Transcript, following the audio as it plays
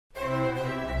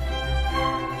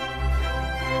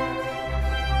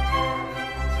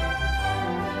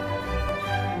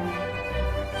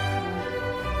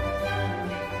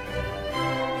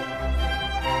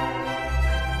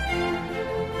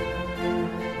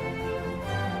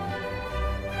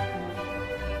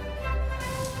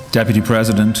Deputy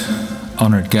President,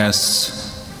 honoured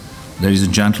guests, ladies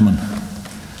and gentlemen,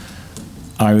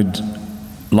 I would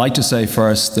like to say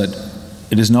first that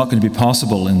it is not going to be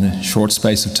possible in the short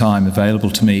space of time available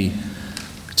to me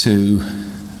to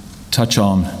touch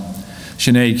on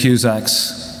Sinead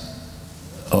Cusack's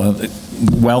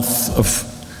wealth of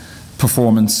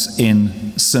performance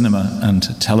in cinema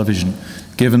and television.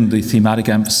 Given the thematic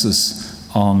emphasis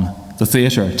on the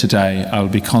theatre today, I will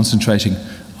be concentrating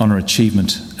on her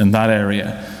achievement in that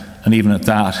area, and even at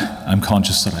that, I'm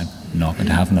conscious that I'm not going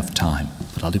to have enough time,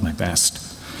 but I'll do my best.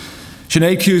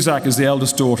 Sinead Cusack is the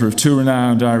eldest daughter of two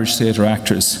renowned Irish theatre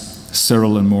actors,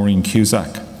 Cyril and Maureen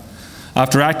Cusack.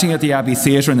 After acting at the Abbey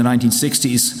Theatre in the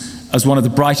 1960s as one of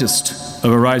the brightest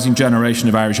of a rising generation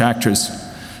of Irish actors,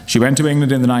 she went to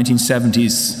England in the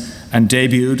 1970s and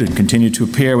debuted and continued to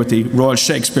appear with the Royal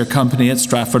Shakespeare Company at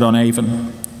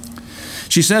Stratford-on-Avon.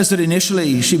 She says that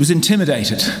initially she was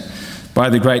intimidated by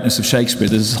the greatness of Shakespeare.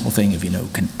 There's this whole thing of,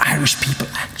 can Irish people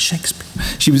act Shakespeare?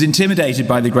 She was intimidated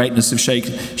by the greatness of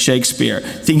Shakespeare,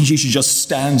 thinking she should just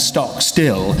stand stock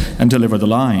still and deliver the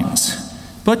lines.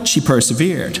 But she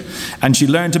persevered, and she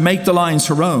learned to make the lines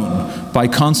her own by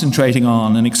concentrating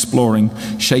on and exploring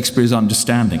Shakespeare's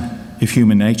understanding of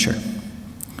human nature.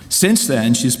 Since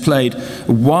then, she's played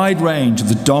a wide range of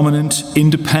the dominant,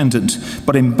 independent,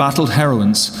 but embattled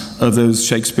heroines of those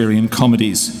Shakespearean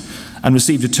comedies, and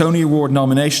received a Tony Award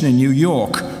nomination in New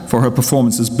York for her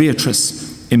performance as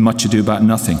Beatrice in Much Ado About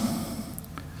Nothing.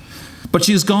 But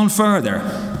she has gone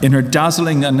further in her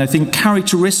dazzling and, I think,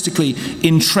 characteristically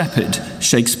intrepid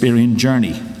Shakespearean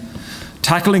journey,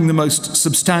 tackling the most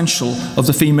substantial of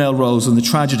the female roles in the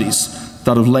tragedies,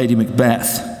 that of Lady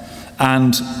Macbeth,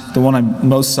 and the one I'm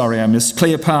most sorry I missed,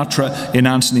 Cleopatra in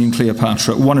Antony and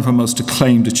Cleopatra, one of her most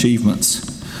acclaimed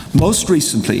achievements. Most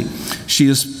recently, she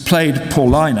has played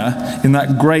Paulina in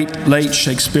that great late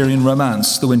Shakespearean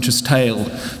romance, The Winter's Tale,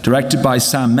 directed by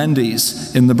Sam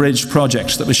Mendes in the Bridge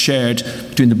project that was shared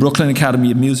between the Brooklyn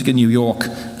Academy of Music in New York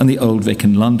and the Old Vic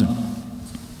in London.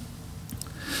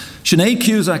 Sinead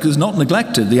Cusack has not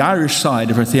neglected the Irish side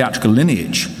of her theatrical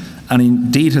lineage, and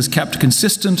indeed has kept a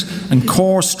consistent and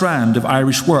core strand of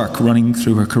Irish work running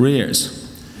through her careers.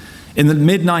 In the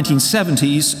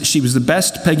mid-1970s, she was the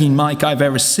best pegging Mike I've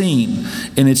ever seen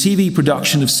in a TV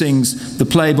production of Synge's The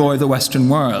Playboy of the Western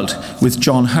World, with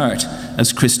John Hurt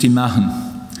as Christy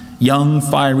Mahon. Young,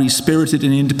 fiery, spirited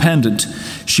and independent,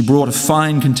 she brought a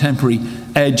fine contemporary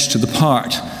edge to the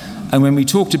part. And when we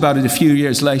talked about it a few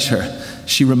years later,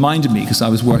 she reminded me, because I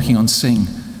was working on Synge,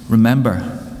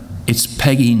 remember, it's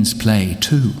Pegging's play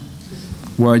too.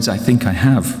 Words I think I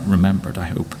have remembered, I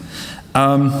hope.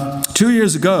 2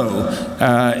 years ago,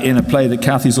 in a play that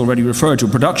Kathy's already referred to, a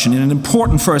production, in an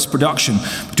important first production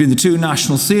between the two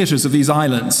national theatres of these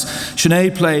islands,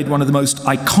 Sinead played one of the most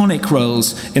iconic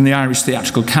roles in the Irish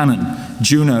theatrical canon,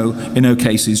 Juno in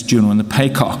O'Casey's Juno and the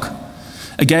Paycock.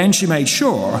 Again, she made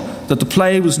sure that the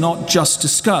play was not just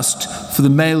discussed for the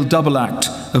male double act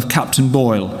of Captain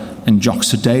Boyle and Jock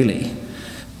Daly,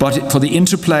 but for the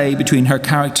interplay between her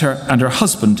character and her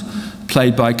husband,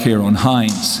 played by Ciarán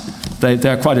Hinds.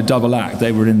 They're quite a double act.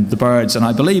 They were in The Birds, and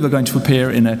I believe are going to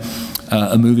appear in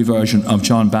a movie version of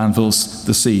John Banville's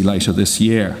The Sea later this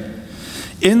year.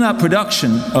 In that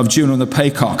production of Juno and the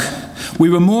Paycock, we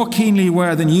were more keenly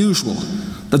aware than usual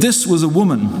that this was a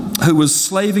woman who was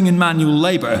slaving in manual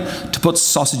labour to put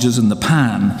sausages in the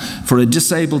pan for a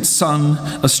disabled son,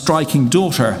 a striking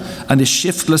daughter, and a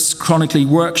shiftless, chronically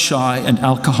work-shy and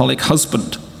alcoholic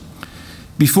husband.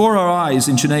 Before our eyes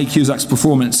in Sinead Cusack's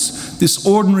performance, this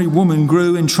ordinary woman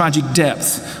grew in tragic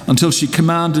depth until she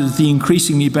commanded the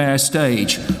increasingly bare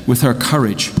stage with her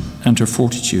courage and her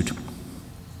fortitude.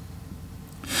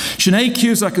 Sinead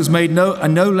Cusack has made a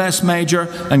no less major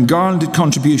and garlanded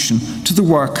contribution to the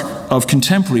work of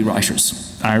contemporary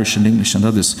writers, Irish and English and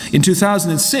others. In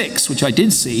 2006, which I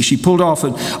did see, she pulled off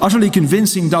an utterly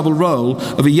convincing double role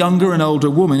of a younger and older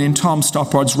woman in Tom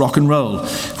Stoppard's Rock and Roll,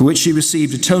 for which she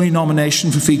received a Tony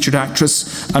nomination for Featured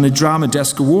Actress and a Drama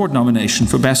Desk Award nomination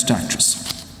for Best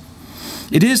Actress.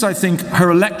 It is, I think,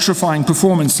 her electrifying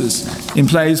performances in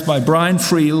plays by Brian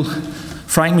Friel,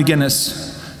 Frank McGuinness,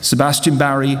 Sebastian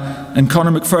Barry and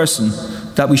Conor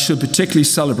McPherson that we should particularly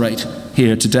celebrate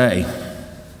here today.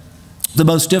 The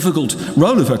most difficult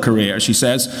role of her career, she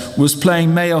says, was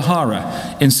playing May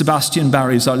O'Hara in Sebastian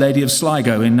Barry's Our Lady of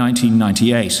Sligo in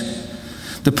 1998.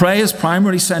 The play is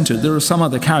primarily centred, there are some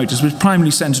other characters, but primarily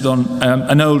centred on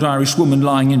an old Irish woman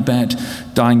lying in bed,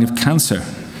 dying of cancer.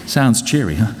 Sounds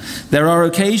cheery, huh? There are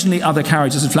occasionally other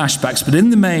characters and flashbacks, but in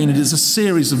the main it is a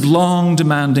series of long,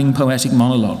 demanding poetic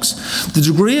monologues. The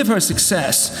degree of her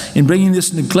success in bringing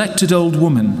this neglected old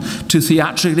woman to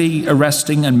theatrically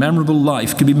arresting and memorable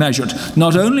life can be measured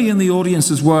not only in the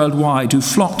audiences worldwide who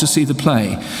flocked to see the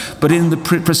play, but in the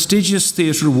prestigious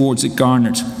theatre awards it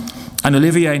garnered. An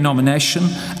Olivier nomination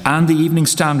and the Evening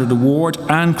Standard Award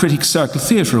and Critics' Circle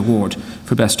Theatre Award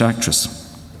for Best Actress.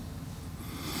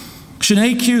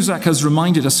 Sinead Cusack has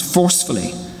reminded us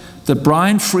forcefully that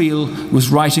Brian Friel was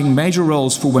writing major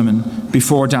roles for women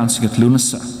before Dancing at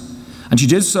Lunasa. And she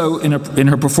did so in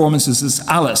her performances as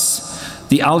Alice,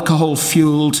 the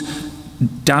alcohol-fueled,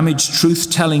 damaged,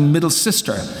 truth-telling middle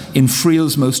sister in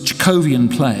Friel's most Jacobean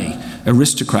play,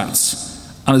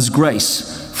 Aristocrats, and as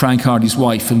Grace, Frank Hardy's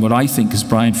wife, in what I think is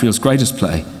Brian Friel's greatest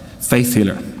play, Faith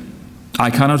Healer. I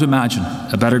cannot imagine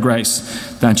a better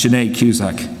Grace than Sinead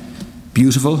Cusack.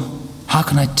 Beautiful. How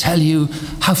can I tell you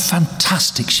how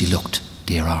fantastic she looked,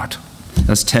 dear Art?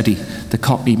 As Teddy, the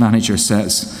Cockney manager,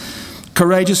 says.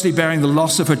 Courageously bearing the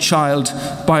loss of her child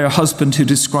by her husband, who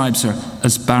describes her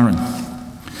as barren.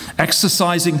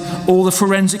 Exercising all the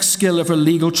forensic skill of her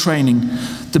legal training,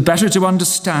 the better to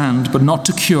understand but not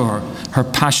to cure her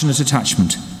passionate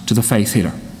attachment to the faith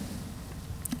healer.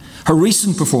 Her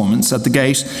recent performance at the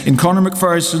Gate in Conor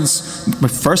McPherson's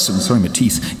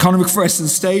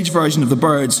stage version of The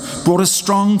Birds brought a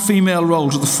strong female role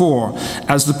to the fore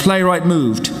as the playwright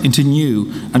moved into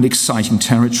new and exciting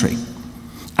territory.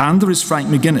 And there is Frank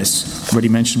McGuinness, already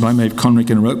mentioned by Maeve Conrick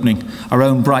in her opening, our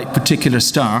own bright particular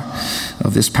star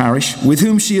of this parish, with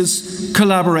whom she has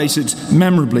collaborated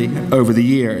memorably over the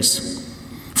years.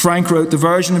 Frank wrote the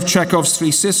version of Chekhov's Three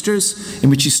Sisters,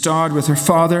 in which he starred with her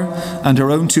father and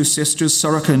her own two sisters,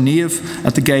 Soraka and Niamh,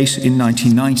 at the Gate in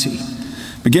 1990.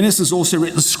 McGuinness has also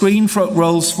written screen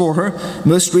roles for her,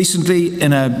 most recently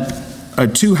in a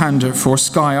two-hander for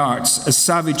Sky Arts, a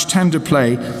savage tender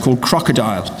play called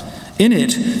Crocodile. In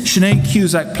it, Sinead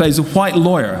Cusack plays a white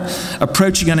lawyer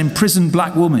approaching an imprisoned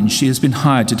black woman she has been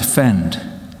hired to defend.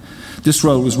 This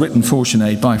role was written for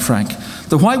Sinead by Frank.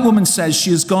 The white woman says she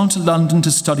has gone to London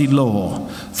to study law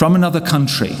from another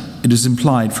country, it is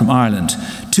implied from Ireland,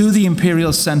 to the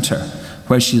Imperial Centre,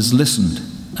 where she has listened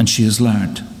and she has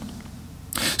learned.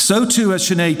 So too has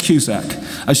Sinead Cusack,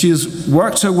 as she has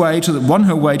won her way to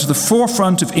the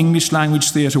forefront of English language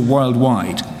theatre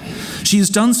worldwide. She has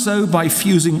done so by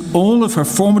fusing all of her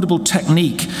formidable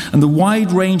technique and the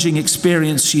wide-ranging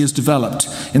experience she has developed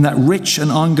in that rich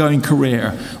and ongoing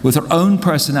career with her own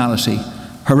personality,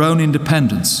 her own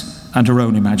independence, and her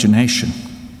own imagination.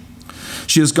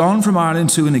 She has gone from Ireland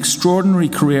to an extraordinary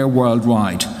career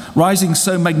worldwide, rising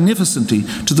so magnificently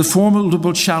to the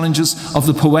formidable challenges of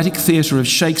the poetic theatre of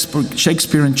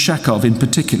Shakespeare and Chekhov in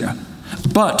particular.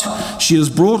 But she has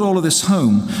brought all of this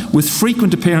home with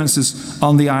frequent appearances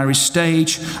on the Irish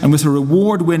stage and with her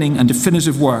award-winning and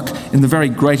definitive work in the very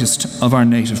greatest of our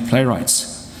native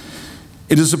playwrights.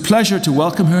 It is a pleasure to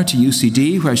welcome her to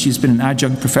UCD, where she's been an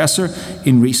adjunct professor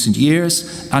in recent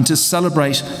years, and to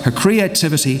celebrate her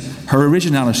creativity, her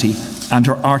originality, and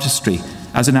her artistry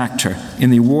as an actor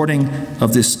in the awarding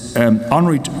of this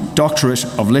Honorary Doctorate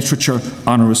of Literature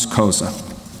honoris causa.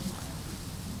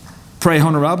 Pre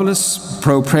honorabilis,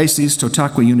 pro praesis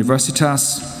totaque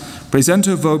universitas,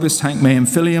 presento vobis hanc meum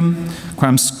filium,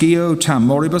 quam scio tam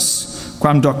moribus,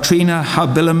 quam doctrina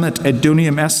habilum et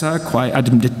edunium essa, quae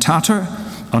admitator,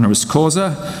 honoris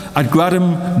causa, ad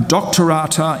gradum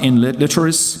doctorata in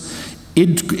litteris,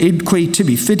 idque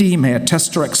tibi fidi mea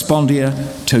tester expondia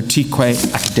totique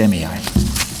academiae.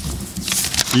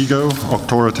 Ego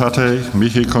auctoritate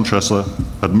mihi concessa,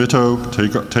 admitto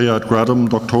te ad gradum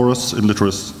doctoris in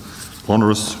litteris,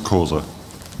 honoris causa.